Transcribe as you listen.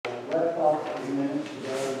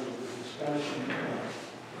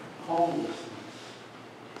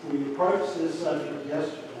approached this subject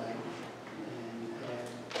yesterday and had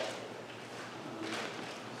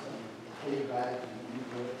some feedback and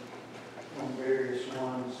input on various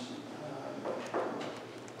ones.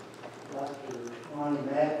 Dr. Ronnie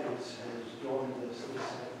Mathis has joined us this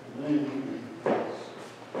afternoon and has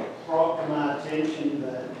brought to my attention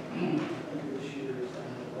that this year is the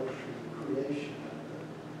anniversary of the creation of the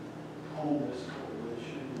Homeless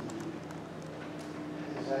Coalition,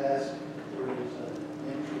 and has asked if there is an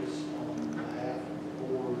interest on behalf of the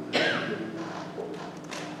board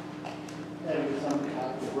having some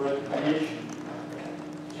type of recognition of that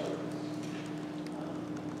service.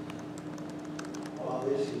 While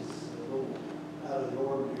this is a little out of the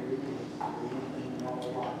ordinary, is there anything you all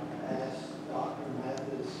would like to ask Dr.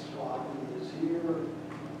 Mathis while he is here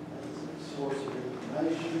as a source of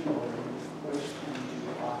information, or any questions you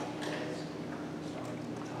would like to ask concerning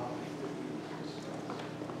the topic that we discussed?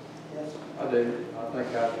 Yes? I do. I think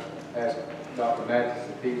I'd ask Dr. Mathis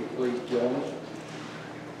if he would please join us.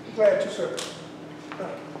 Glad to, sir.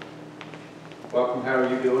 Welcome. How are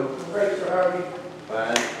you doing? Great, sir. How are you?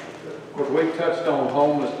 Fine. Of course, we touched on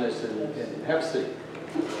homelessness and have a seat.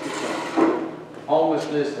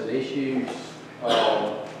 Homelessness and issues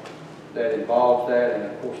that involve that, and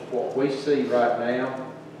of course what we see right now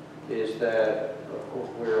is that, of course,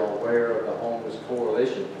 we're aware of the Homeless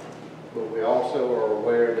Coalition, but we also are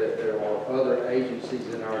aware that there are other agencies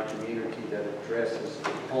in our community that addresses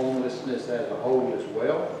homelessness as a whole as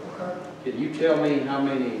well. Okay. Can you tell me how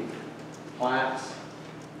many clients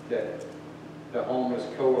that the Homeless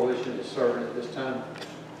Coalition is serving at this time?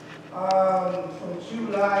 From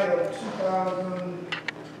July of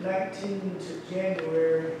 2019 to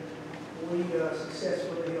January, we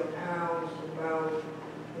successfully helped house about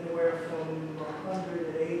anywhere from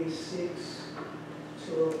 186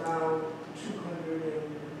 to about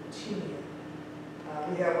 210.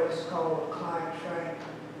 We have what's called a client track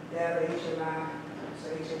data HMI. It's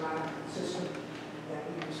an HMI system that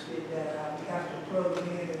we can spit that out. We have to plug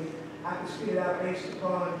in, and I can spit it out based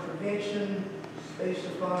upon prevention, based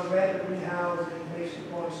upon rapid rehousing, based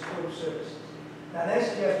upon supportive services. Now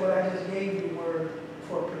that's just what I just gave you were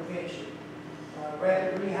for prevention.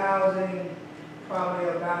 Rapid rehousing, probably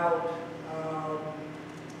about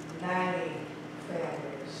 90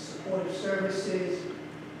 families. Supportive services,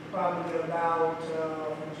 probably about,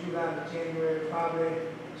 from July to January, probably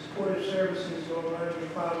supportive services will run you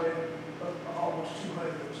probably almost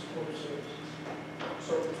 200 supportive services.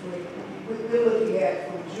 So we're looking at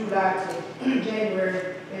from July to January,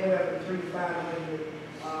 anywhere from 300 to 500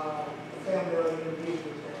 family or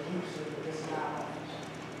individuals that are using this in our office.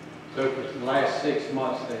 So for the last 6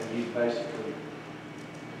 months, then you basically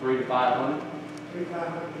 300 to 500 300 to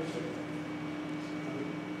 500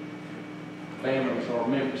 families or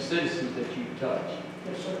members, citizens that you touch.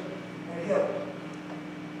 Yes, sir. And help.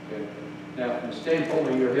 Okay. Now, from the standpoint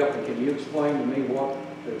of your helping, can you explain to me what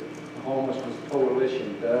the Homelessness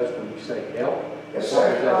Coalition does when you say help? Yes, sir.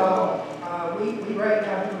 We right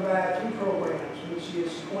now provide 3 programs, which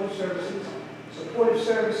is supportive services. Supportive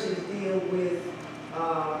services deal with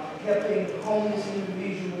helping homeless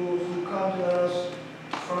individuals who come to us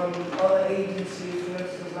from other agencies. For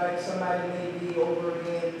instance, like somebody may be over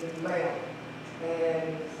in Lowndes,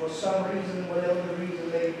 and for some reason, whatever the reason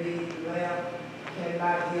may be, Lowndes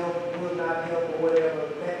cannot help, will not help, or whatever.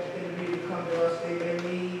 That individual come to us, they may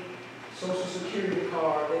need Social Security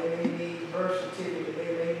card, they may need birth certificate,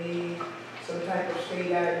 they may need some type of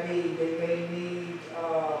state ID, they may need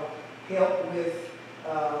help with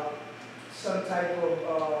some type of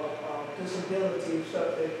disability or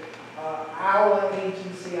something. Our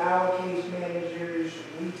agency, our case managers,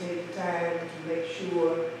 we take the time to make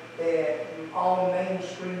sure that all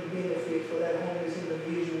mainstream benefits for that homeless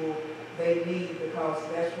individual they need, because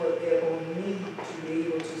that's what they're going to need to be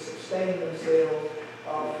able to sustain themselves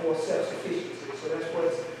for self-sufficiency. So that's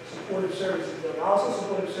what supportive services does. Also,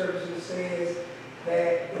 supportive services says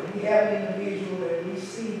that if we have an individual and we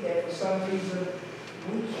see that for some reason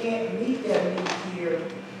we can't meet their needs here,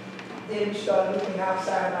 then we start looking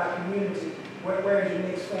outside of our community. Where is your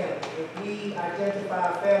next family? If we identify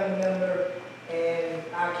a family member and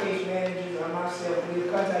our case managers or myself, we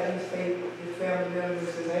contact these family members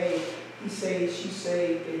and say, hey, he saved, she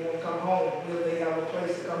saved, they want to come home. Will they have a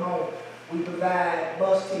place to come home? We provide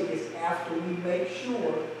bus tickets after we make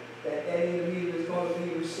sure that that individual is going to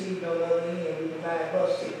be received on the other end. We provide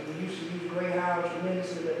bus tickets. We used to use Greyhound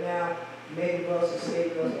tremendously, but now many buses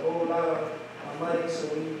saved us a whole lot of money, so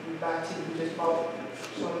we buy tickets. We just bought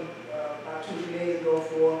some about 2 or 3 days ago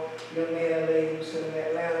for a young man and lady who's in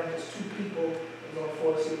Atlanta. Just 2 people is on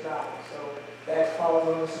 $46. So that falls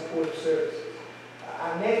on the supportive services.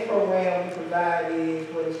 Our next program we provide is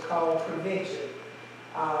what is called prevention.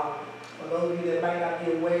 For those of you that might not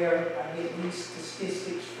be aware, I get these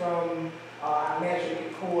statistics from our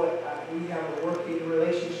magistrate court. We have a working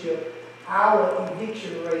relationship. Our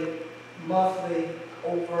eviction rate monthly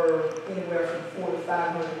over anywhere from 400 to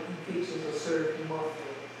 500 evictions are served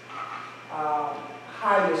monthly.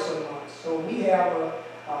 Higher some months. So we have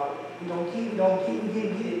we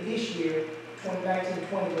didn't get it this year,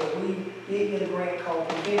 2019-20, but we did get a grant called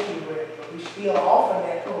Prevention Grant, but we still offer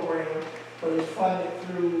that program, but it's funded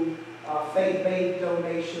through faith-based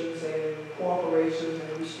donations and corporations,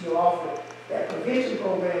 and we still offer it. That prevention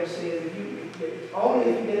program says it's only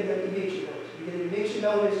if you get an eviction notice. If you get an eviction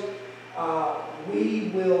notice, we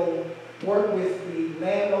will work with the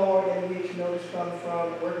landlord that the eviction notice comes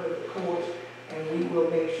from, work with the courts, and we will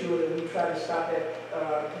make sure that we try to stop that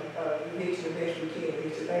eviction the best we can.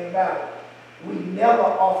 It's the thing about it. We never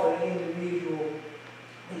offer an individual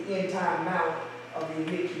the entire amount of the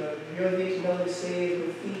eviction notice. If your eviction notice says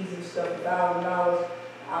with fees and stuff $1,000,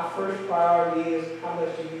 our first priority is how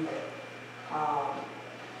much do you have?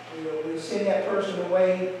 We'll send that person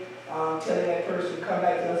away, telling that person to come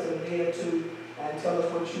back to us in a day or two and tell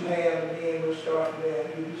us what you have, and then we'll start from there.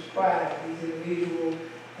 You'll be surprised. These individuals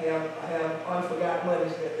have unforgotten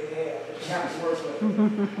monies that they have that you have to work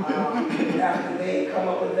with. After they come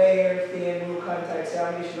up with theirs, then we'll contact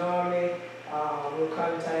Salvation Army, we'll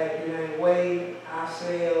contact United Way,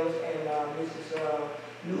 ourselves, and Mrs.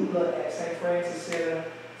 Nubla at St. Francis Center.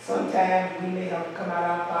 Sometimes we may have to come out of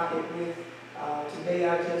our pocket with, today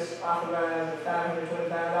I just authorized a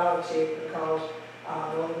 $525 check because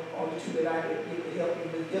on the two that I could get to help me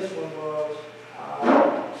with this one was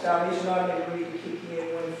Salvation Army agreed to kick in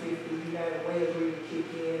 $150, United Way agreed to kick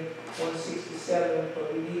in $167,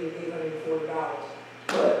 but we needed $840.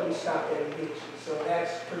 But we stopped that eviction, so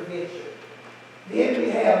that's prevention. Then we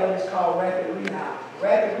have what is called rapid rehousing.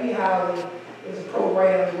 Rapid rehousing is a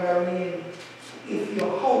program wherein if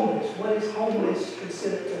you're homeless, what is homeless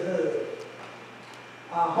considered to HUD?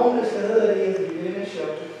 Homeless to HUD is if you live in a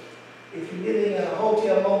shelter, if you're living in a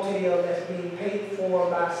hotel, motel that's being paid for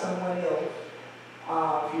by someone else,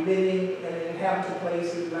 if you're living in inhabited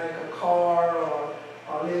places like a car or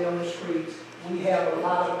living on the streets, we have a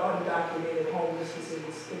lot of undocumented homelessness in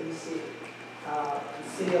the city. The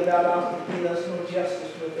city of Lowndes did us no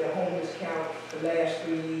justice with their homeless count the last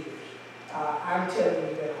 3 years. I'm telling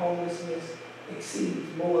you that homelessness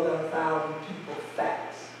exceeds more than 1,000 people.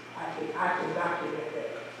 Facts. I can document that.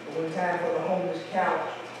 But when time for the homeless count,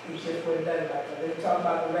 it just wasn't done like that. Let's talk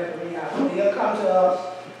about the rapid rehab. They'll come to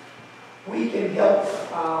us. We can help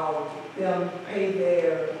them pay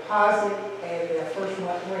their deposit and their first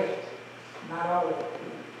month rent. Not all of it.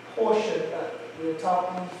 Portion of it. We'll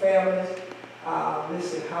talk to these families.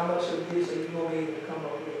 Listen, how much of this are you going to be able to come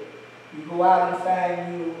up with? You go out and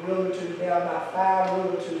find you realtors. There are about 5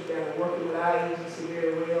 realtors that are working with our agency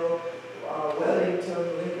very well.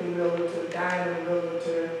 Wellington, Lincoln Realtor, Diamond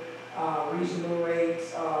Realtor, reasonable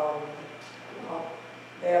rates.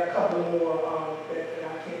 There are a couple more that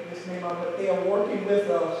I can't just name out, but they are working with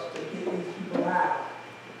us to get these people out.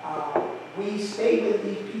 We stay with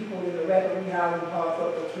these people in the rapid rehousing part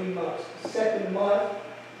for 3 months. The second month,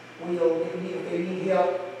 if they need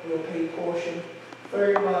help, we'll pay a portion.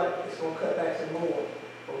 Third month, it's going to cut back some more.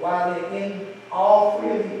 But while they're in all 3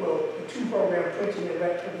 of these, the 2 programs, prevention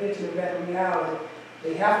and rapid rehousing,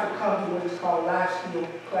 they have to come to what is called life skill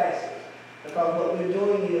classes. Because what we're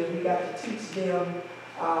doing is we got to teach them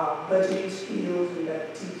budgeting skills, we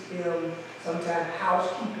got to teach them sometimes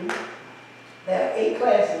housekeeping. There are 8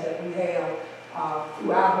 classes that we have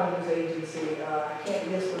through our homeless agency. I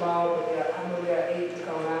can't list them all, but I know there are 8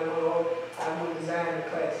 because I will design the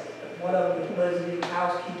classes. One of them is budgeting,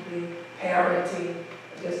 housekeeping, parenting,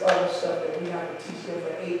 just other stuff that we have to teach them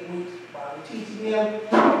for 8 weeks. While we're teaching them,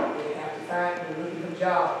 they have to find, we're looking for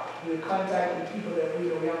jobs. We're contacting people that we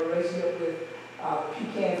know. We have a relationship with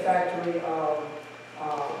Pecan Factory,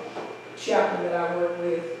 chaplain that I work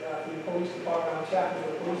with in the police department. I'm chaplain for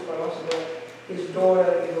the police department also, but his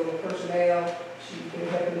daughter is on the personnel. She's been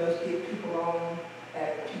helping us get people on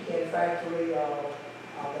at Pecan Factory. There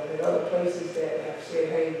are other places that have said,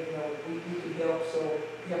 hey, we can help, so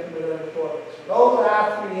help with other departments. So those are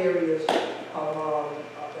our 3 areas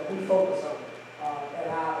that we focus on at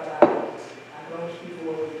our agency. I can only speak for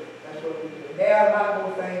what we do. That's what we do. There are a lot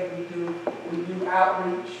more things we do. We do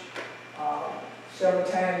outreach. Several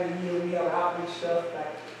times a year we have outreach stuff.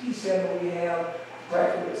 Like December we have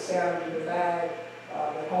Breakfast with Santa to provide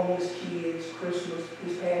the homeless kids Christmas.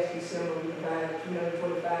 This past December we provided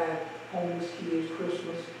 325 homeless kids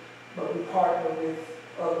Christmas. But we partner with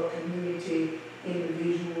other community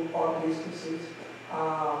individual or businesses.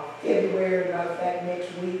 February, matter of fact,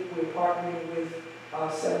 next week, we're partnering with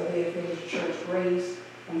Seventh-day Adventist Church Grace.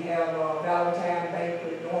 We have a Valentine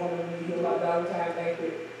banquet. Normally, when you hear about Valentine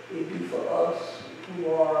banquet, it'd be for us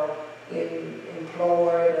who are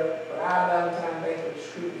employed, but our Valentine banquet is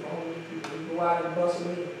strictly for homeless people. We go out and bust them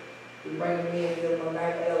in. We bring them in, give them a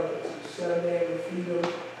night elements. We set them there, we feed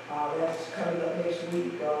them. That's coming up next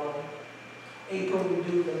week. April, we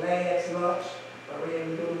do the last lunch. Then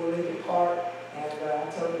we go to Olympic Park, and I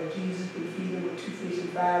tell them that Jesus could feed them with 2 fish and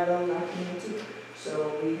 5 loaves. I can too. So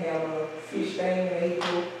we have a fish thing in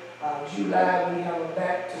April. July, we have a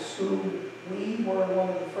back to school. We were one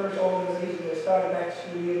of the first organizations that started back to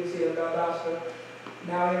school here in the city of Valdosta.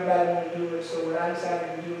 Now everybody wants to do it, so what I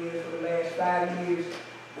decided to do is for the last 5 years,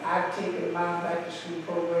 I've taken my back to school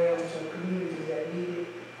program to communities that need it.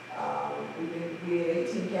 We had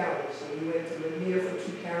 18 counties, so we went to Lanier for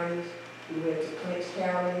 2 counties, we went to Clinch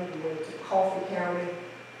County, we went to Coffee County.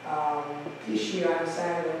 This year I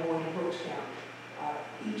decided I'm going to Brooks County.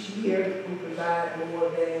 Each year we provide more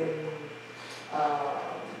than, I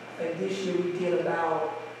think this year we did about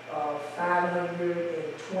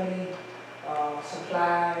 520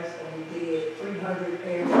 supplies, and we did 300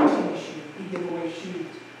 pairs of tennis shoes. We give away shoes.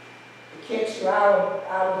 The catch to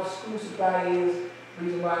our school supply is the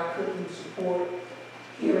reason why I couldn't support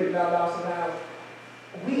here in Valdosta now.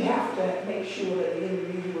 We have to make sure that the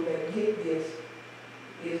individual that get this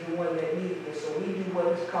is the one that needs this. So we do what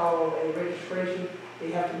is called a registration.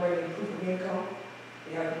 They have to bring in proof of income.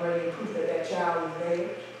 They have to bring in proof that that child is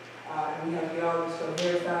theirs. And we have to get all this stuff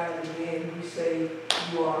verified, and then we say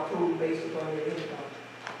you are approved based upon your income.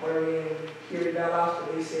 Wherein here in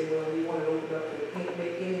Valdosta, they say, well, we want to open up to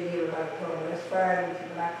make any and everybody come. And that's fine,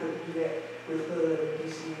 but I couldn't do that with HUD and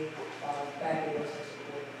DCA backing us and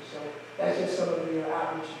supporting us. So that's just some of the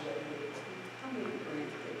outreaches that we do. How many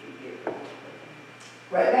grants that you get?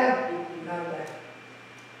 Right now, none of that.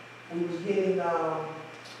 We was getting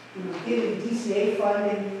DCA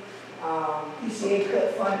funding, DCA cut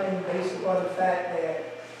funding based upon the fact that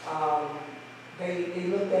they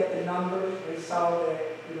looked at the numbers. They saw that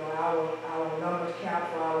our numbers count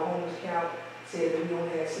for our homeless count said that we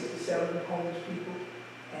only had 67 homeless people,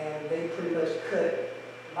 and they pretty much cut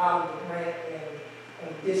a lot of the grant and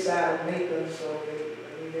on this side of Macon. So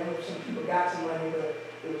some people got some money, but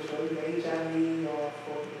it was for either HIV or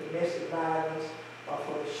for domestic violence or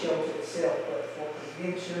for the shelter itself. But for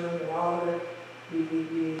prevention and all of it,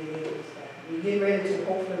 we get ready to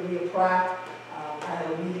hopefully reapply. I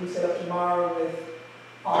have a meeting set up tomorrow with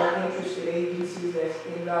all interested agencies that's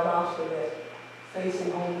in Valdosta that's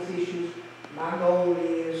facing homeless issues. My goal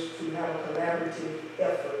is to have a collaborative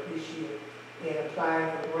effort this year in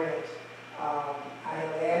applying for grants. I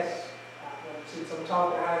have asked, since I'm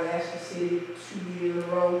talking, I have asked the city 2 years in a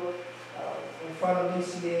row in front of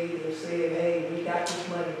DCA. They've said, hey, we got this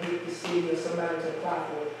money, get the city or somebody to apply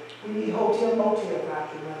for it. We need hotel, motel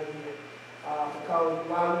voucher money here. Because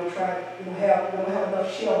while we're trying, we don't have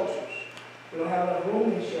enough shelters. We don't have enough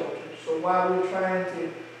room in shelters. So while we're trying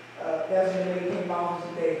to, there's a lady came to my office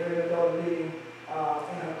today, her daughter living in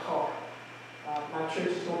her car. My church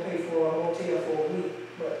is going to pay for a motel for a week,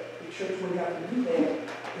 but the church wouldn't have to do that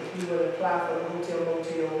if we would apply for the hotel,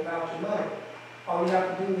 motel voucher money. All we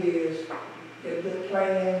have to do is get a good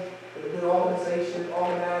plan, get a good organization,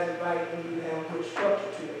 organize it right, and you have a good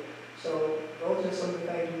structure to it. So those are some of the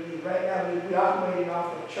things we need. Right now, we're operating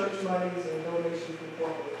off of church monies and donations from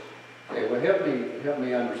corporations. Okay, well, help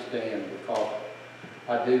me understand, because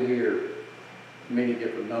I do hear many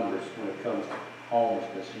different numbers when it comes to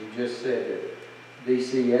homelessness. You just said that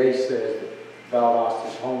DCA says that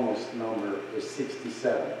Valdosta's homeless number is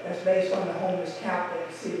 67. That's based on the homeless count that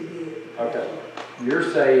the city did. Okay.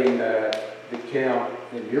 You're saying that the count,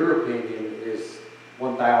 in your opinion, is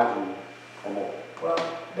 1,000 or more?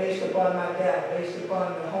 Well, based upon my data, based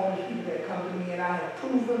upon the homeless people that come to me and I have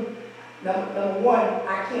proven, number one,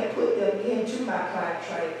 I can't put them into my client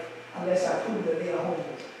track unless I prove that they are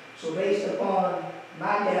homeless. So based upon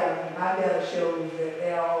my data shows that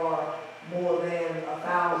there are more than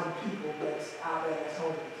 1,000 people that's out there that's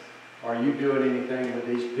homeless. Are you doing anything with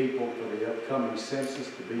these people for the upcoming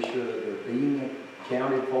census to be sure that they're being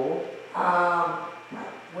accounted for?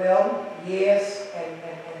 Well, yes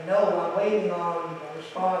and no. I'm waiting on a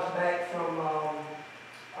response back from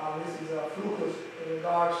Mrs. Flukas in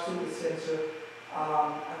regards to the census. I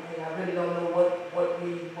really don't know what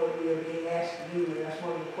we are being asked to do, and that's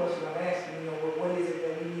one of the questions I'm asking. What is it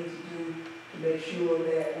that we need to do to make sure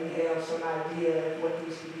that we have some idea of what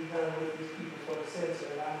needs to be done with these people for the census?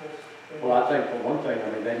 Well, I think for one thing,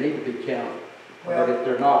 they need to be counted. But if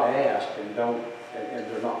they're not asked and and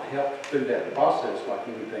they're not helped through that process like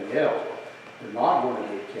anything else, they're not going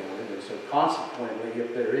to get counted. And so consequently,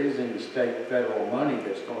 if there is any state, federal money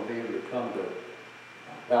that's going to be able to come to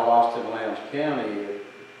Valdosta and Lowndes County,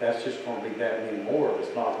 that's just going to be that many more.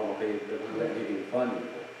 It's not going to be that we're getting funding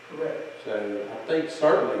for. Correct. So I think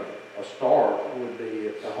certainly a start would be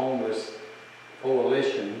if the homeless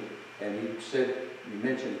coalition, and you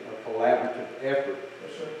mentioned a collaborative effort.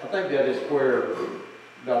 Yes, sir. I think that is where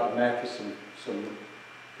Dr. Mathis some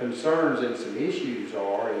concerns and some issues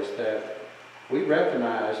are, is that we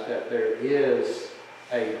recognize that there is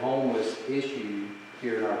a homeless issue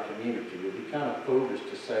here in our community. It would be kind of foolish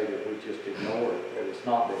to say that we just ignore it, that it's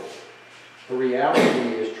not there. The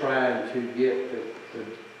reality is trying to get the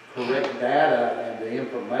correct data and the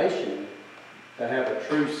information to have a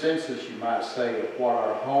true census, you might say, of what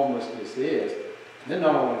our homelessness is. And then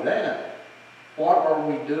not only that, what are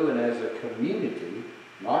we doing as a community,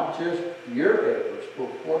 not just your efforts, but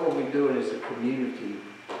what are we doing as a community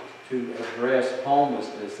to address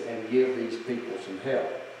homelessness and give these people some help?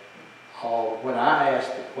 When I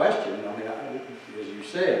asked the question, I mean, as you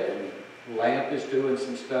said, I mean, LAMP is doing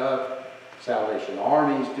some stuff, Salvation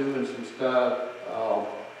Army is doing some stuff,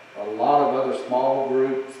 a lot of other small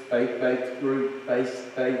groups, faith-based group, faith,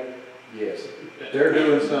 yes, they're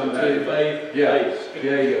doing some too. Yeah,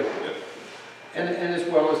 yeah. And as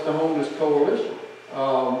well as the Homeless Coalition.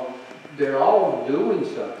 They're all doing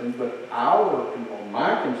something, but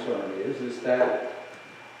my concern is that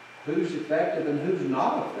who's effective and who's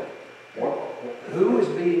not effective. Who is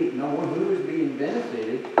being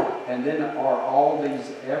benefited, and then are all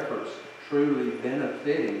these efforts truly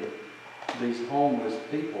benefiting these homeless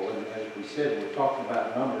people? And as we said, we're talking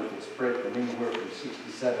about numbers that spread from anywhere from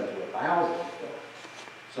 67 to 1,000.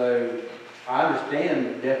 So I understand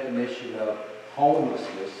the definition of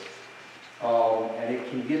homelessness, and it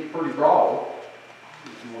can get pretty broad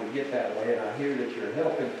if you want to get that way. And I hear that you're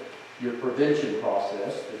helping your prevention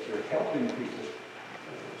process, that you're helping people.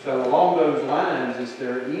 So along those lines, is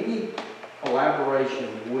there any collaboration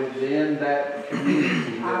within that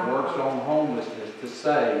community that works on homelessness to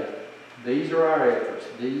say, these are our efforts,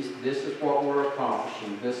 this is what we're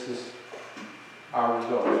accomplishing, this is our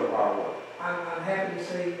results of our work? I'm happy to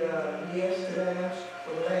say yes to that.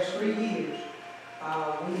 For the last 3 years,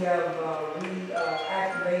 we have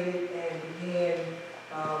reactivated and began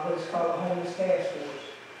what is called a homeless task force.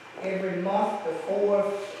 Every month,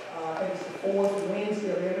 I think it's the fourth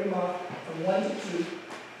Wednesday of every month, from 1 to 2,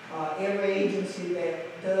 every agency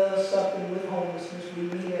that does something with homelessness, we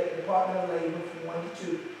meet at the Department of Labor from 1 to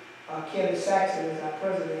 2. Kelly Saxon is our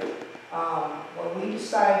president. When we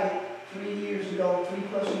decided 3+ years ago,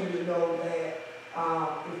 that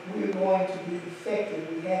if we were going to be effective,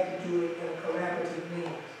 we had to do it in a collaborative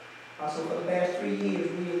means. So for the past 3 years,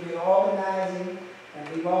 we have been organizing, and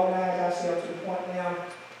we've organized ourselves to the point now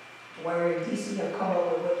where in DC have come up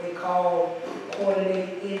with what they call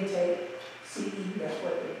coordinated intake, CE. That's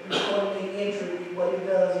what the coordinated entry, what it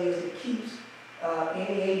does is it keeps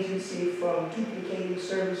any agency from duplicating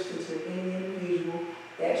services to any individual.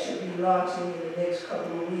 That should be launching in the next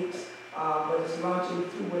couple of weeks. But it's launching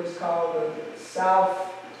through what is called the South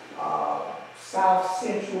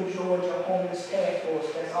Central Georgia Homeless Task Force.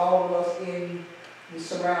 That's all of us in the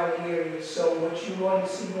surrounding areas. So what you're going to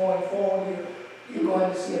see going forward, you're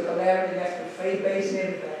going to see a collaborative that's the faith-based and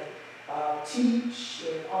everything. Teach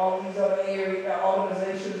and all these other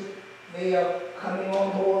organizations, they are coming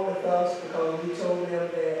on board with us because we told them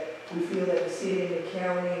that we feel that the city and the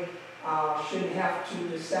county shouldn't have to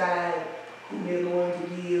decide who they're going to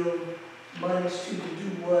give monies to do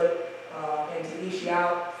what, and to issue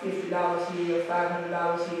out $50 here,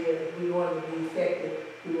 $500 here. If we want to be effective,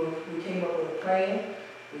 we came up with a plan.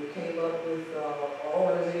 We came up with an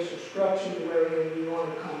organizational structure where we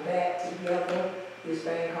want to come back together. This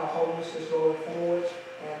thing called homelessness going forward.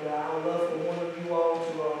 And I would love for one of you all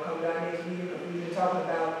to come down next meeting, because we've been talking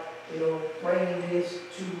about, bringing this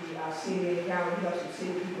to our city and county. We have some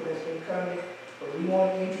city people that's been coming, but we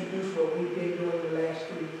want to introduce what we've been doing the last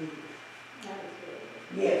 3 years.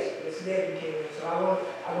 Yes, it's dedicated. So I want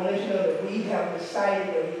to let you know that we have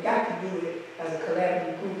decided that we've got to do it as a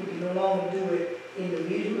collaborative group. We can no longer do it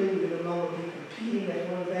individually. We can no longer be competing. That's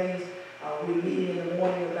one of the things we're meeting in the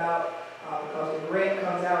morning about, because the grant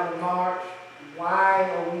comes out in March. Why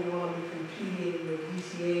are we going to be competing with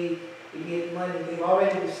DCA to get money? They've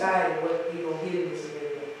already decided what they're going to get in this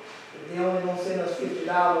area. If they're only going to send us $50,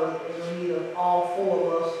 they're going to need all 4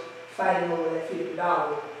 of us fighting over that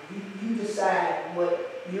 $50. You decide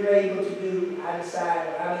what you're able to do, I decide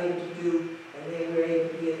what I'm able to do, and then we're able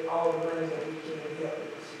to get all the money that we can to help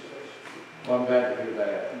with the situation. Well, I'm glad to hear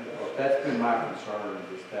that. That's been my concern,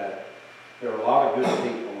 is that there are a lot of good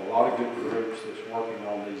people, a lot of good groups that's working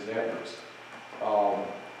on these efforts.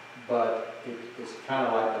 But it's kind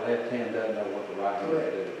of like the left hand doesn't know what the right hand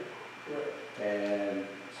is doing. And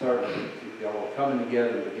certainly, if y'all are coming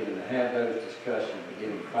together and beginning to have those discussions,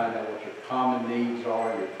 beginning to find out what your common needs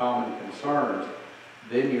are, your common concerns,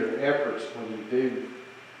 then your efforts, when you do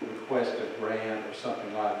request a grant or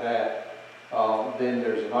something like that, then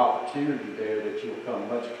there's an opportunity there that you'll come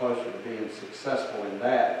much closer to being successful in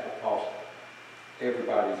that, because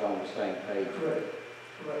everybody's on the same page. Correct.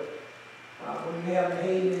 When you have a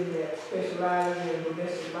Hayden that specializes in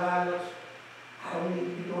domestic violence, I don't need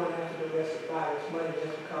to be going after domestic violence money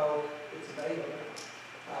just because it's available.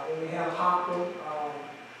 When we have Hopper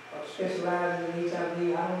specializing in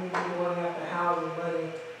HIV, I don't need to be going after housing money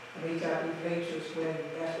and HIV ventures when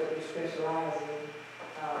that's what they specialize in.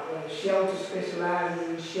 When the shelter specializes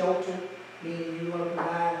in shelter, meaning you want to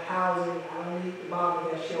provide housing, I don't need to bother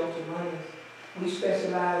that shelter money. We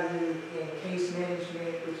specialize in case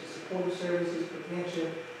management, which is supportive services,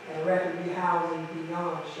 prevention, and rapid housing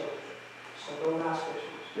beyond shelter. So those are our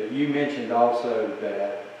specialties. You mentioned also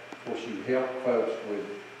that, of course, you help folks with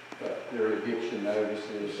their eviction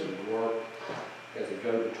notices and work as a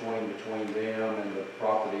go-between them and the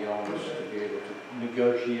property owners to be able to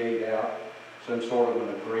negotiate out some sort of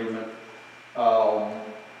an agreement.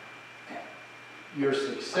 Your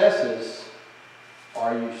successes,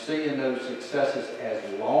 are you seeing those successes as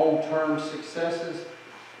long-term successes,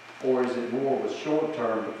 or is it more of a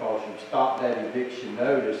short-term because you've stopped that eviction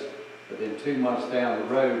notice, but then 2 months down the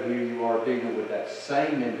road, here you are dealing with that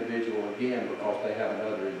same individual again because they have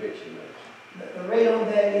another eviction notice? The rate on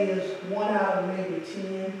that is 1 out of maybe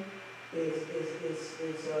 10 is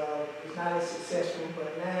not as successful,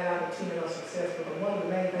 but 9 out of 10 are successful. But one of the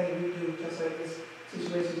main things we do, just like this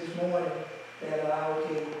situation this morning, that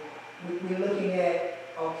we're looking at,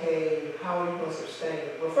 okay, how are you going to sustain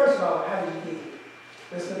it? Well, first of all, how did you get it?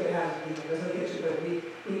 Let's look at how you get it. Let's look at your, but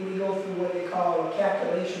we go through what they call a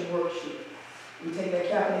calculation worksheet. We take that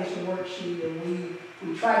calculation worksheet and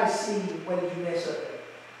we try to see what did you mess up at.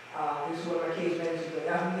 This is what our case managers do.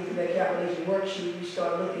 After we get to that calculation worksheet, we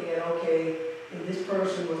start looking at, okay, if this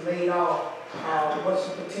person was laid off, what's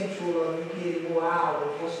the potential of you getting more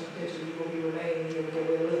hours? What's the potential of you going to be remaining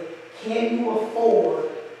here? Can you afford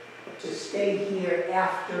to stay here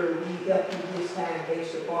after we help you this time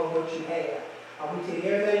based upon what you have? We take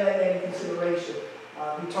everything like that in consideration.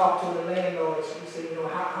 We talk to the landlords. We say,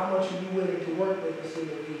 how much are you willing to work with this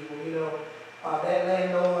individual? That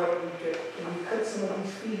landlord, can you cut some of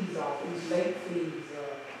these fees off, these late fees?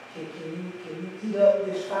 Can you eat up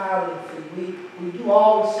this filing fee? We do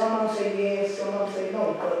all, some of them say yes, some of them say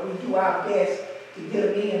no, but we do our best to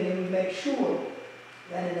get them in, and we make sure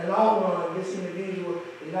that in the long run, this individual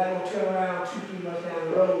is not going to turn around 2-3 months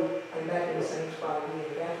down the road and back in the same spot again.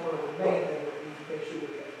 That's one of the main things that we make sure we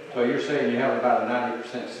get. So you're saying you have about a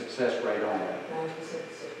 90% success rate on that? 90%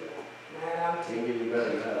 success rate. 9 out of 10. Can't get any better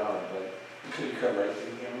than that, obviously. So you cover 18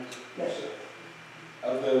 cameras? Yes, sir.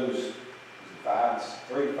 Of those,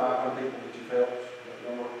 300 to 500 people that you felt, that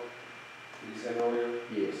number, you said earlier?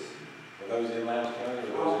 Yes. Were those in Lowndes County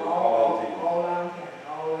or was it all 18? All Lowndes County,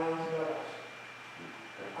 all Lowndes and others.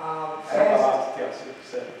 I'd like to count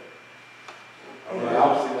 67. I mean,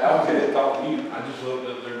 obviously they talk to you. I just looked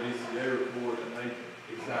up their DCA report and they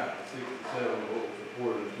exactly 67 what was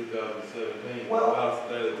reported in 2017. Well, Lowndes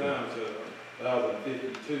Daily Times said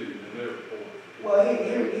 1,052 in their report. Well,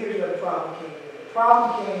 here's where the problem came in. The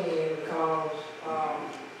problem came in because,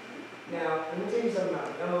 now, let me tell you something about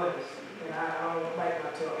it. Don't let this, and I don't bite my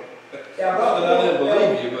tongue. Not that I didn't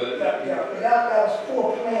believe you, but... That was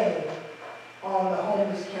poor planning on the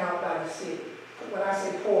homeless count by the city. When I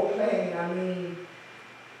say poor planning, I mean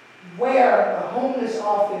where the homeless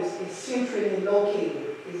office is centrally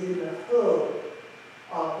located is in the hub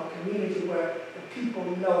of the community where the people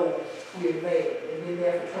know we're there. They've been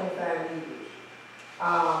there for 25 years.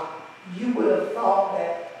 You would have thought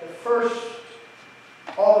that the first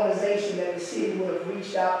organization that the city would have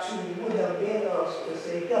reached out to would have been us to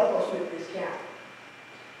say, help us with this count.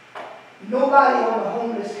 Nobody on the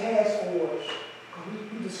homeless task force,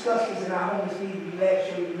 we discussed this in our homeless meeting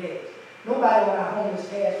last year we met. Nobody on our homeless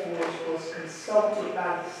task force was consulted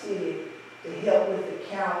by the city to help with the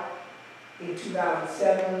count in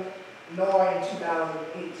 2007 nor in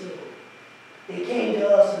 2018. They came to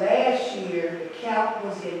us last year, the count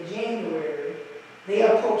was in January, they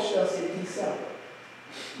approached us in December.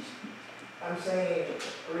 I'm saying,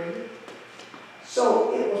 really?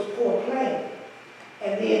 So it was poor planning.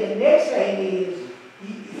 And then the next thing is,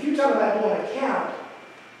 if you're talking about doing a count,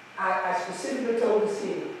 I specifically told the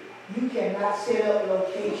city, you cannot set up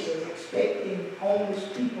locations expecting homeless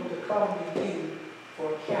people to come to you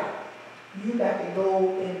for a camp. You got to go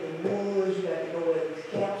in the woods, you got to go where these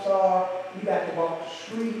camps are, you got to walk the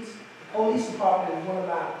streets. The police department is one of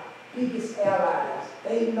our biggest allies.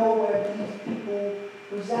 They know where these people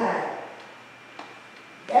reside.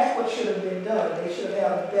 That's what should have been done. They should have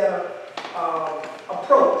had a better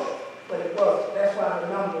approach, but it wasn't. That's why the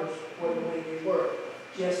numbers were the way they were.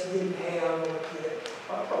 Just didn't have a good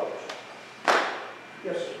approach.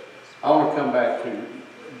 Yes, sir. I want to come back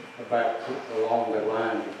along the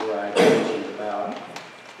lines of where I mentioned about,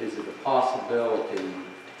 is it a possibility,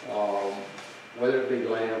 whether it be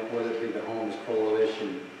LAMP, whether it be the Homeless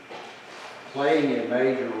Coalition, playing a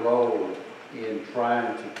major role in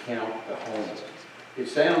trying to count the homeless? It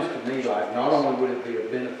sounds to me like not only would it be a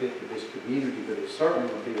benefit to this community, but it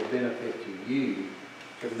certainly would be a benefit to you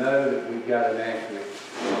to know that we've got an accurate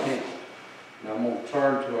count. Now I'm going to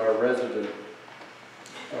turn to our resident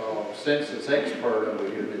census expert over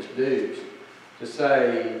here, Ms. Dukes, to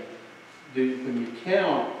say, when you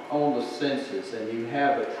count on the census and you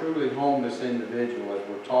have a truly homeless individual, as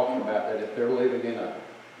we're talking about, that if they're living in a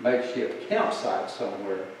makeshift campsite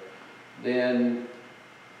somewhere, then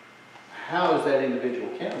how is that individual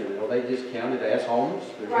counted? Are they just counted as homeless?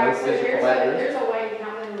 There's Right, no so physical address? there's a way to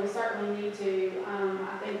count them, we certainly need to.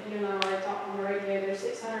 I think you and I already talked on the radio, there's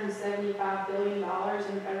 $675 billion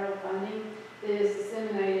in federal funding that is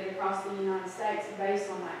disseminated across the United States based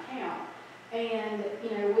on that count. And,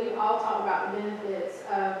 you know, we all talk about the benefits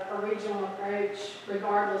of a regional approach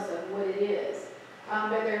regardless of what it is.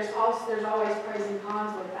 But there's always pros and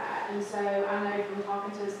cons with that. And so I know from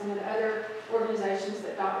talking to some of the other organizations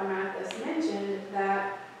that Dr. Mathis mentioned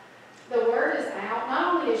that the word is out.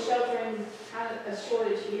 Not only is sheltering kind of a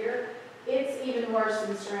shortage here, it's even worse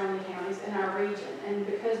in surrounding counties in our region. And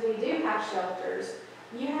because we do have shelters,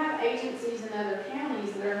 you have agencies in other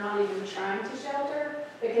counties that are not even trying to shelter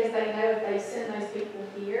because they know if they send those people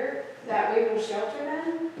here that we will shelter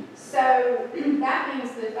them. So that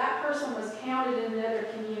means that if that person was counted in another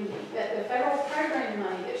community, that the federal program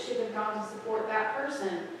money that should have gone to support that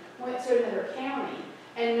person went to another county.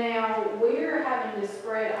 And now we're having to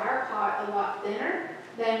spread our pot a lot thinner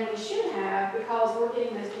than we should have because we're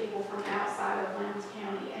getting those people from outside of Lowndes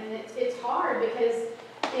County. And it's hard because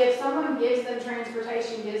if someone gives them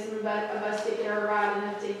transportation, gives them a bus ticket or a ride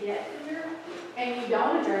enough to get here, and you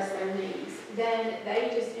don't address their needs, then they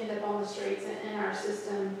just end up on the streets in our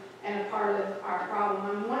system and a part of our problem.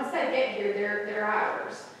 I mean, once they get here, they're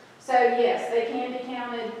ours. So yes, they can be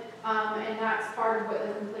counted, and that's part of what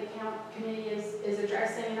the Complete Count Committee is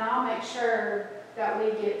addressing. And I'll make sure that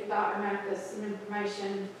we get Dr. Mathis some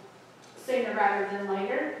information sooner rather than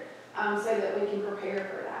later, so that we can prepare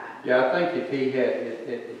for that. Yeah, I think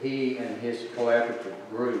if he and his collaborative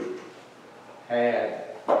group had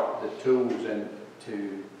the tools and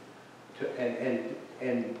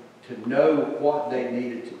to know what they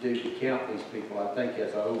needed to do to count these people, I think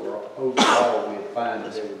as overall we'd find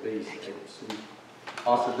that there would be some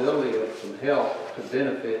possibility of some help to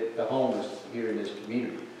benefit the homeless here in this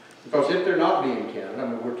community. Because if they're not being counted, I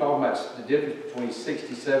mean, we're talking about the difference between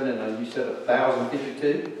 67 and you said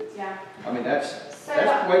 1,052. Yeah. I mean, that's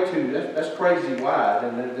way too, that's crazy wide,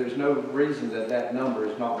 and there's no reason that number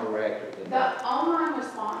is not more accurate than that. The online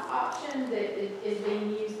response option that is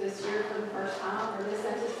being used this year for the first time, or this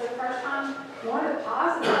census for the first time, one of the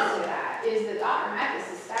positives to that is that Dr.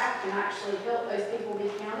 Mathis' staff can actually help those people be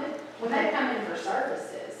counted when they come in for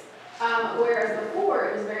services. Whereas before,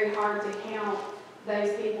 it was very hard to count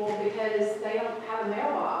those people because they don't have a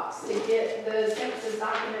mailbox to get the census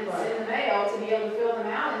documents in the mail to be able to fill them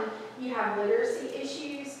out. And you have literacy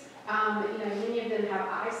issues. You know, many of them have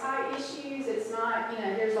eyesight issues. It's not, you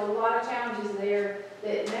know, there's a lot of challenges there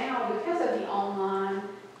that now, because of the online,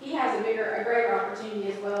 he has a greater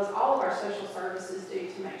opportunity, as well as all of our social services do,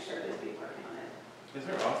 to make sure those people are counted. Is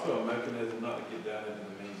there also a mechanism, not to get down into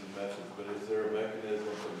the means and methods, but is there a mechanism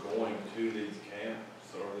for going to these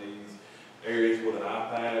camps or these areas with an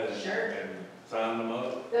iPad and, Sure. and sign them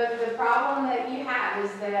up? The problem that you have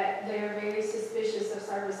is that they're very suspicious of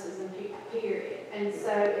services and people, period. And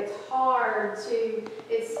so it's hard to,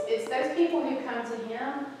 it's those people who come to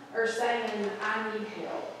him are saying, I need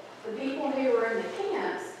help. The people who are in the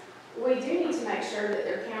camps, we do need to make sure that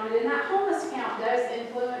they're counted. And that homeless count does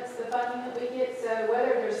influence the funding that we get. So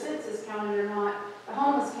whether their census counted or not, the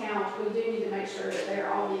homeless count, we do need to make sure that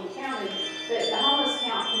they're all being counted. But the homeless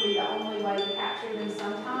count can be the only way to capture them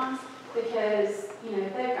sometimes, because, you know,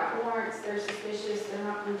 if they've got warrants, they're suspicious, they're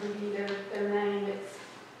not going to give you their name.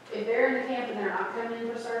 If they're in the camp and they're not coming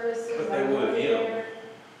in for services, But they would, be yeah. there.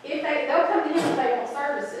 If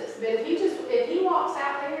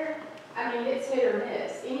hit or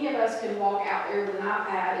miss. Any of us could walk out there with an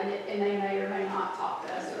iPad and they may or may not talk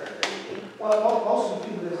to us or anything. Well, most of the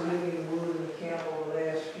people that's living in the woods and the camp over the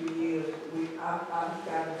last few years, I've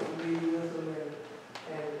gotten familiar with them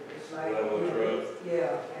and it's like. Level of trust.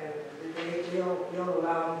 Yeah, and they don't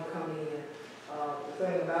allow them to come in. The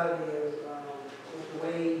thing about it is, with the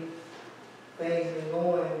way things have been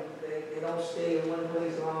going, they don't stay in one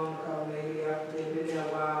place long because maybe after they've been there a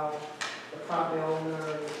while, the property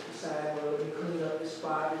owner decide, well, we clean up this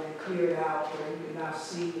spot and then clear it out where you can now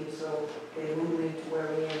see, and so they move into where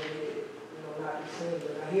we end it, not be seen.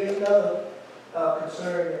 But now here's another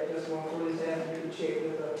concern that just one police asked me to check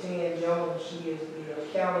with Tan Jones. She is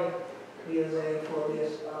the county liaison for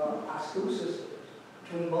this our school system.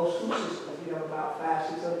 Between most school systems, we have about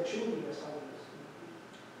 500, 600 children that's homeless.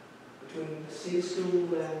 Between the city school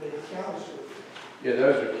and the county school. Yeah,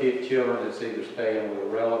 those are children that's either staying with a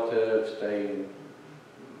relative, staying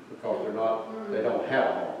because they don't have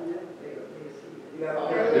a home.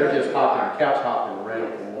 They're just couch hopping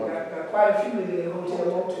around from one. Got quite a few living in hotel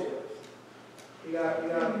motels. We got a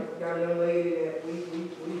young lady that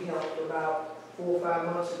we helped about 4 or 5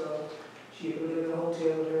 months ago. She lived in a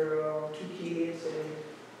hotel with her 2 kids and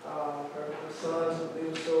her sons. They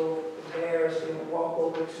were so embarrassed they would walk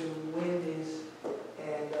over to Wendy's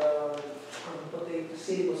and but the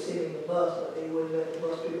city was sending the bus, but they wouldn't let the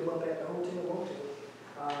bus pick them up at the hotel.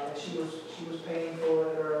 And she was paying for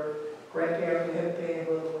it. Her grandparents hadn't paid,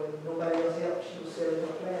 but when nobody else helped, she was selling her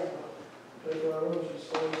plasma. Pay for her room. She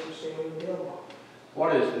stayed in the Delmar.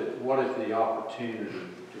 What is the opportunity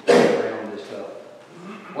to get around this up?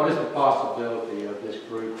 What is the possibility of this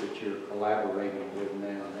group that you're collaborating with now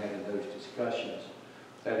and having those discussions,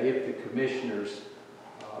 that if the commissioners,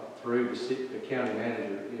 through the county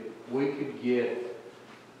manager, if we could get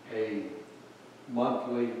a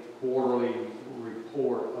monthly, quarterly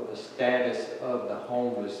report of the status of the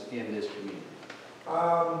homeless in this community?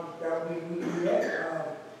 That we do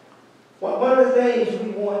that. One of the things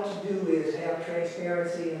we want to do is have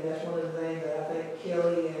transparency, and that's one of the things that I think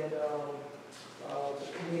Kelly and the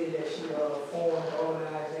committee that she formed to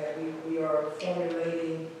organize that. We are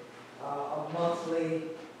formulating a monthly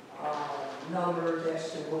numbers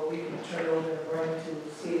as to what we can turn over and bring to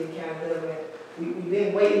the city and county government. We've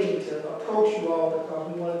been waiting to approach you all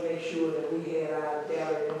because we want to make sure that we had our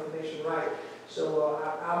data and information right. So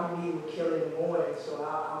I'll meet with Kelly in the morning, so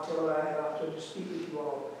I'll tell her I have opportunity to speak with you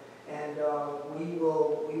all. And we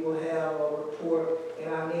will have a report in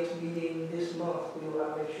our next meeting this month.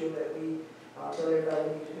 I'll make sure that we tell everybody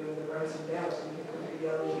we need to do and bring some data so we can come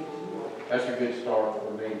together and do it. That's a good start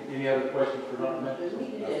for me. Any other questions for Dr. Matt? The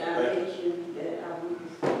meeting that I mentioned that I will be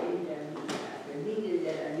speaking down, the meeting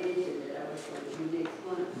that I mentioned that I was going to do next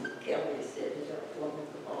month, Kelly said that appointment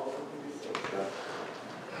for all of the research.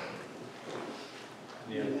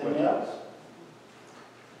 Any other Anything questions? else?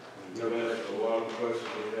 No, that's a lot of questions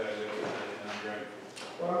we had, and I'm grateful.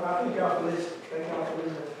 Well, I thank y'all for listening. Thank y'all for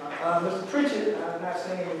listening. Mr. Pritchett, I'm not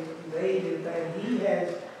saying he's aged anything. He has,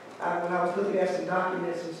 when I was looking at some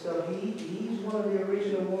documents and stuff, he's one of the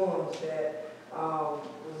original ones that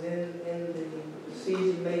was in the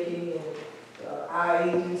decision making and our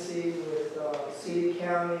agency with city,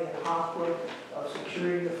 county, and hospital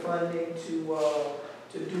securing the funding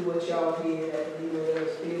to do what y'all did at the Leeway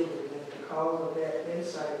building. And because of that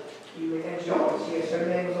insight, you had Jones. Yes, her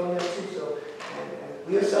name was on there too. So, and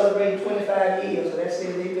we're celebrating 25 years. So that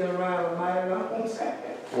says they've been around a mighty long time.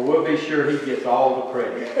 Well, we'll be sure he gets all the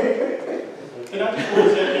credit. And I just want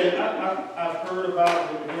to say that I've heard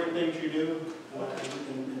about the great things you do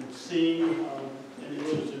and seen, and it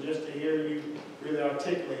was just to hear you really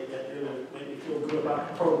articulate that really made me feel good about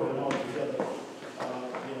the program altogether.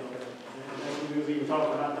 And as we was even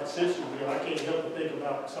talking about that census bill, I can't help but think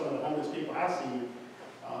about some of the homeless people I see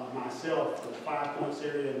myself, the 5 Points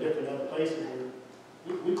area and different other places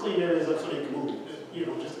where we clean areas up so they can move,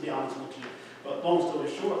 just to be honest with you. But long story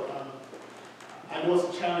short, I know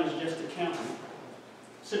it's a challenge just to count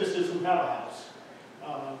citizens who have a house.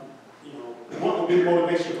 What would be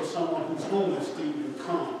motivation for someone who's homeless to even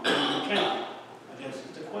come to the county? I guess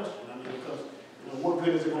it's the question. Because what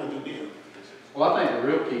good is it going to do them? Well, I think the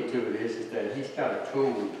real key to it is that he's got a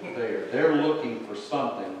tool there. They're looking for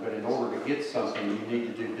something, but in order to get something, you need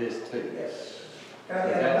to do this too. Yes.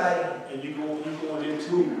 And you going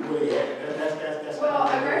into where that's Well,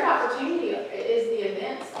 a great opportunity is the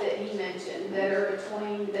events that he mentioned that are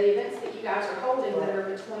between, the events that you guys are holding that are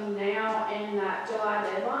between now and that July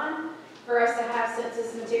deadline, for us to have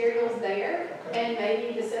census materials there, and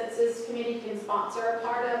maybe the census committee can sponsor sponsor a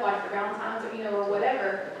part of, like for Valentine's, or, or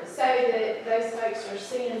whatever, so that those folks are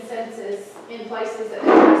seeing census in places that they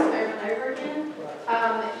post over and over again.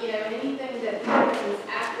 Anything that happens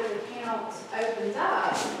after the count opens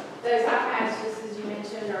up, those iPads, just as you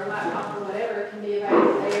mentioned, or laptop or whatever, can be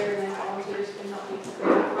available there, and then volunteers can help you through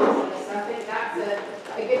that process. So I think that's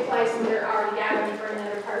a good place when they're already gathering for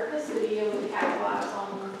another purpose to be able to capitalize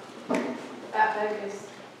on that focus.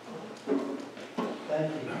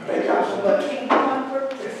 Thank you. Thank you so much.